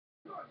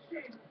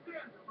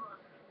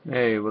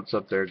Hey, what's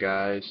up there,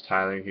 guys?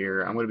 Tyler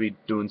here. I'm gonna be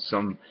doing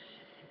some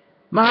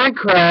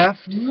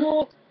Minecraft.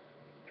 No.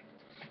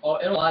 Oh,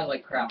 it'll lag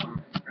like crap.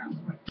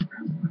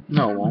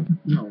 No, it won't.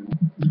 No.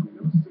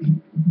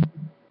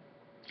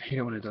 I hate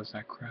it when it does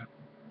that crap.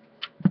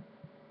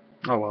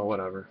 Oh well,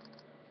 whatever.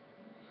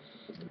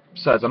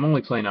 Besides, I'm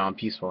only playing it on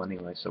peaceful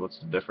anyway, so what's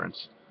the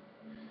difference?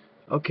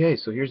 Okay,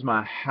 so here's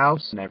my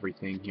house and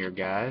everything here,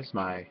 guys.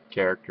 My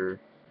character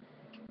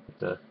with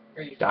the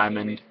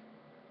diamond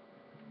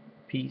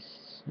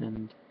piece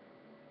and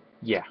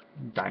yeah,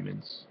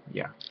 diamonds.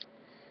 Yeah.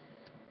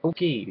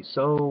 Okay,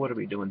 so what are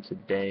we doing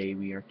today?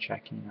 We are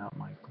checking out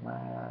my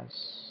glass.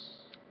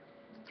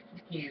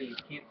 You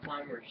can't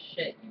climb or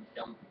shit, you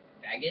dumb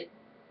faggot.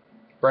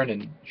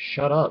 Brendan,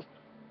 shut up.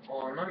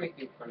 Oh, I'm not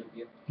making fun of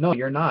you. No,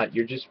 you're not.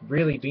 You're just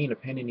really being a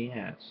pain in the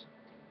ass.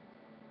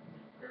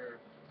 Mm.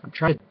 I'm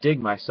trying to dig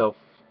myself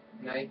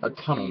Now you a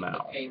can tunnel see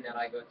now. the pain that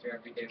I go through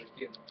every day with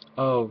you.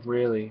 Oh,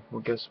 really?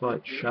 Well, guess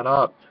what? Shut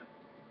up.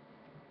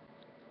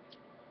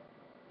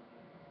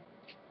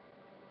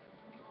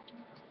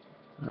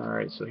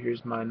 Alright, so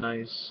here's my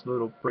nice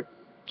little brick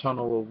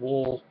tunnel of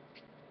wool.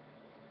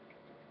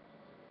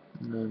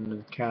 And then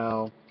the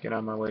cow. Get out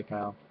of my way,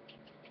 cow.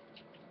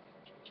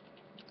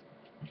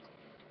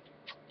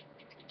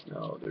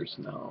 No, there's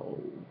no.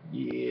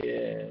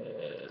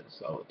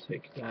 Yes, I'll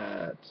take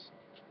that.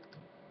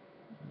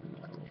 And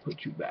I will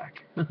put you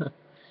back.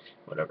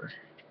 Whatever.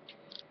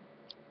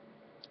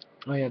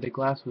 Oh yeah, the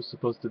glass was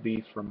supposed to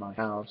be from my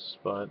house,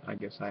 but I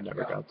guess I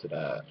never got to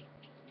that.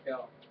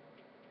 Go.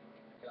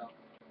 Go.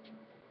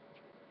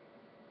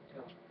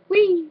 Go.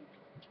 Whee!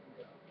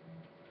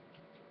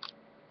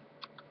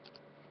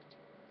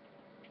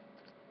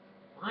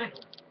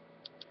 Finally.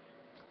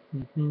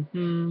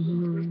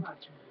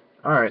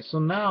 Alright, so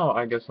now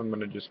I guess I'm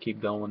gonna just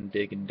keep going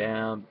digging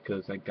down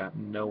because I got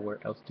nowhere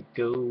else to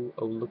go.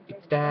 Oh, look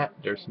at that.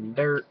 There's some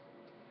dirt.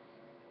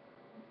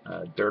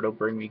 Dirt will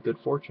bring me good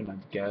fortune, I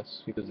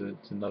guess, because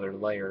it's another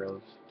layer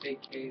of... Big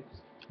caves.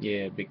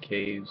 Yeah, big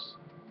caves.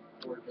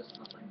 Or just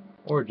nothing.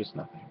 Or just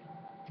nothing.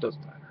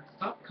 Doesn't matter.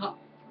 Stop cut.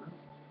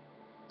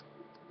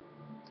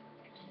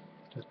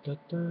 Da, da,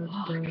 da,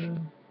 da.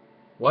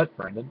 What,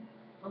 Brendan?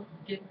 I'm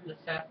getting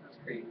Assassin's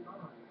Creed.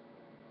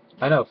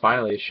 I know,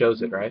 finally it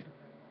shows it, right?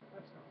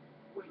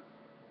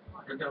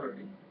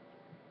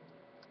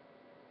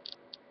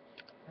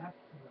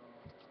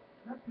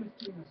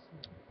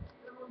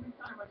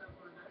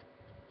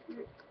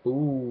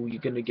 Ooh, you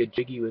gonna get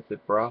jiggy with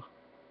it, brah.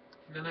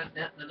 No.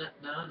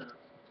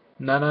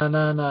 Na na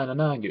na na na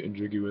na, getting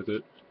jiggy with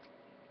it.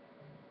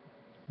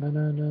 Na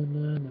na na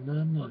na na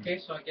na na. Okay,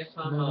 so I guess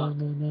I'm Na, na,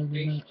 na, na,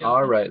 base na. jumping.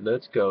 Alright,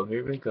 let's go.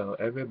 Here we go.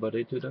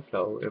 Everybody to the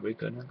floor. We're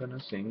gonna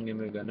sing and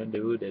we're gonna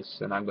do this.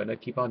 And I'm gonna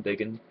keep on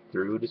digging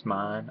through this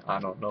mine. I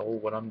don't know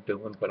what I'm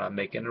doing, but I'm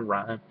making a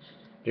rhyme.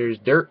 There's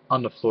dirt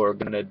on the floor.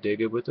 Gonna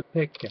dig it with a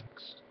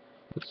pickaxe.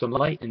 Put some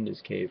light in this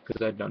cave,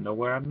 because I don't know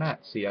where I'm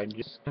at. See, I'm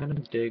just gonna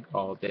dig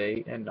all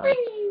day and night.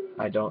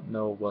 I don't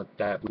know what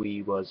that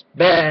wee was.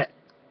 Bah!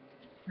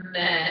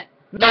 Meh.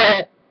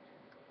 Bah!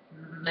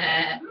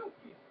 Meh.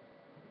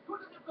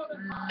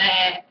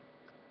 Meh.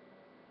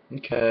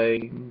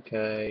 Okay,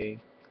 okay.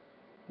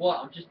 What?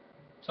 I'm just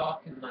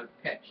talking my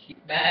pet sheep.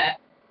 Meh.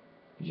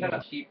 Shut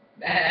up, sheep.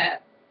 Meh.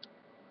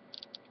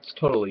 It's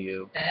totally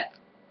you. Meh.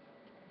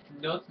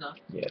 No, it's not.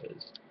 Yeah, it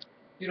is.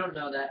 You don't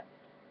know that.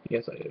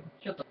 Yes, I do.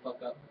 Shut the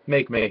fuck up.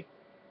 Make me.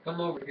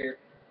 Come over here.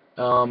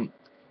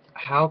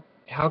 How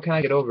can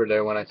I get over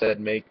there when I said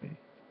make me?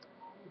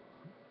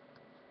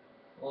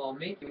 Well, I'll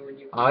make you when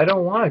you... I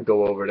don't want to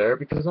go over there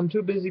because I'm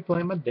too busy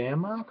playing my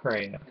damn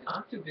Minecraft.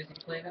 I'm too busy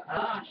playing it.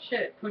 Ah,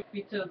 shit. Push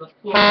me to the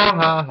floor. Ha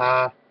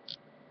ha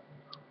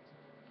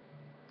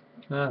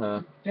ha.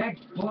 Uh-huh. Back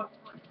fuck.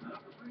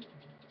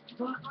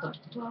 Fuck the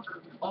fuck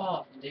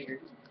off, nigger.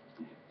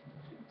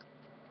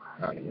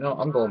 Alright, you know,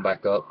 I'm going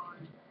back up.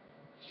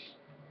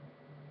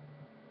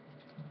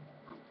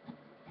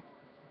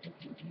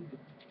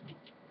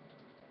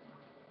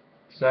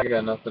 So I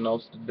got nothing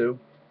else to do.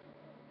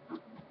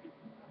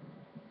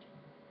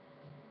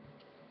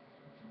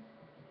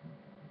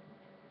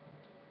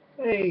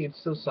 Hey, it's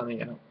still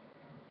sunny out.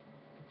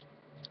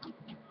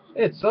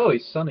 It's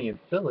always sunny in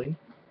Philly.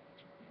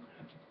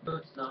 No,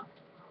 it's not.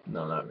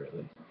 No, not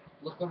really.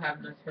 Look what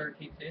happened to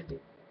Hurricane Sandy.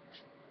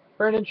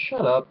 Brandon,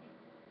 shut up.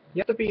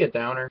 You have to be a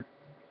downer.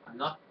 I'm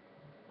not.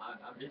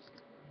 I'm just.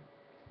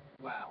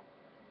 Wow.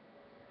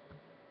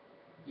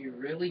 You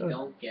really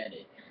don't get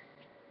it.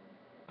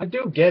 I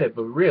do get it,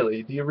 but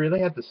really, do you really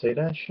have to say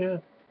that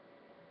shit?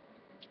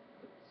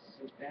 What's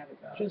so bad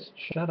about it? Just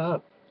shut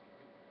up.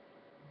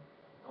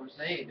 I'm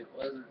saying it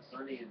wasn't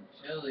sunny and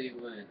chilly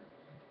when it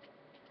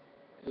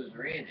was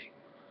raining.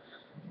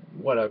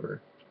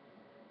 Whatever.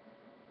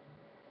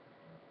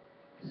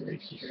 Is it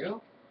Racist.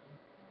 true?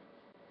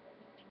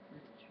 Is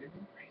it true?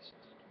 Racist.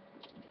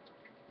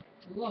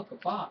 Look, a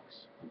box.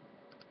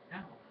 Ow.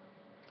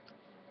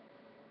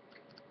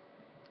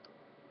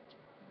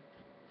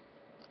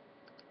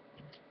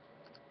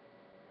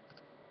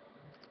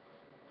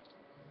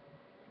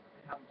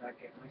 I have did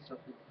I get myself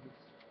into this?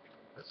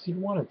 Because you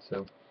wanted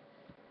to.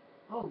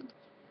 Oh,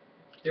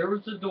 there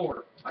was the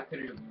door. I could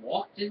have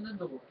walked in the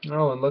door.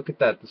 Oh, and look at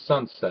that. The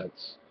sun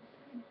sets.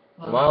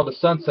 And while the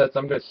sun sets,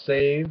 I'm going to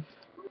save.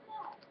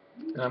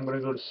 And I'm going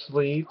to go to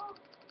sleep.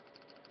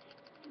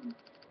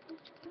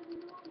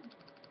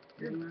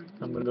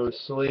 I'm going to go to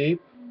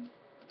sleep.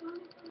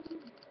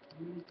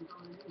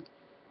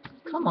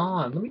 Come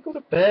on, let me go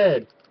to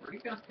bed. When are you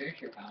gonna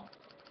finish your house?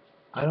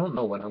 I don't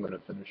know when I'm going to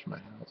finish my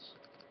house.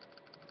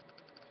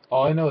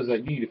 All I know is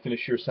that you need to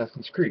finish your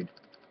Assassin's Creed.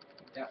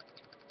 Yeah.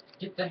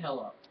 Get the hell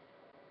up.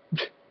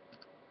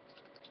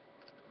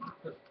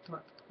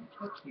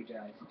 Fuck you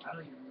guys. I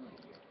don't even like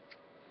you.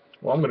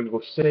 Well, I'm going to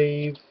go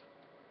save.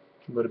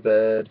 Go to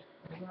bed.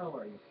 Who the hell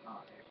are you?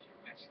 Oh, there's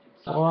your Mexican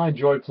son. Well, I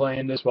enjoy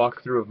playing this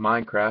walkthrough of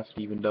Minecraft,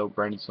 even though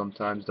Brendan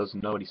sometimes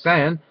doesn't know what he's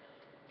saying.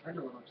 I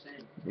know what I'm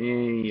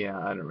saying. Yeah,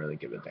 I don't really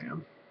give a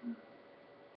damn.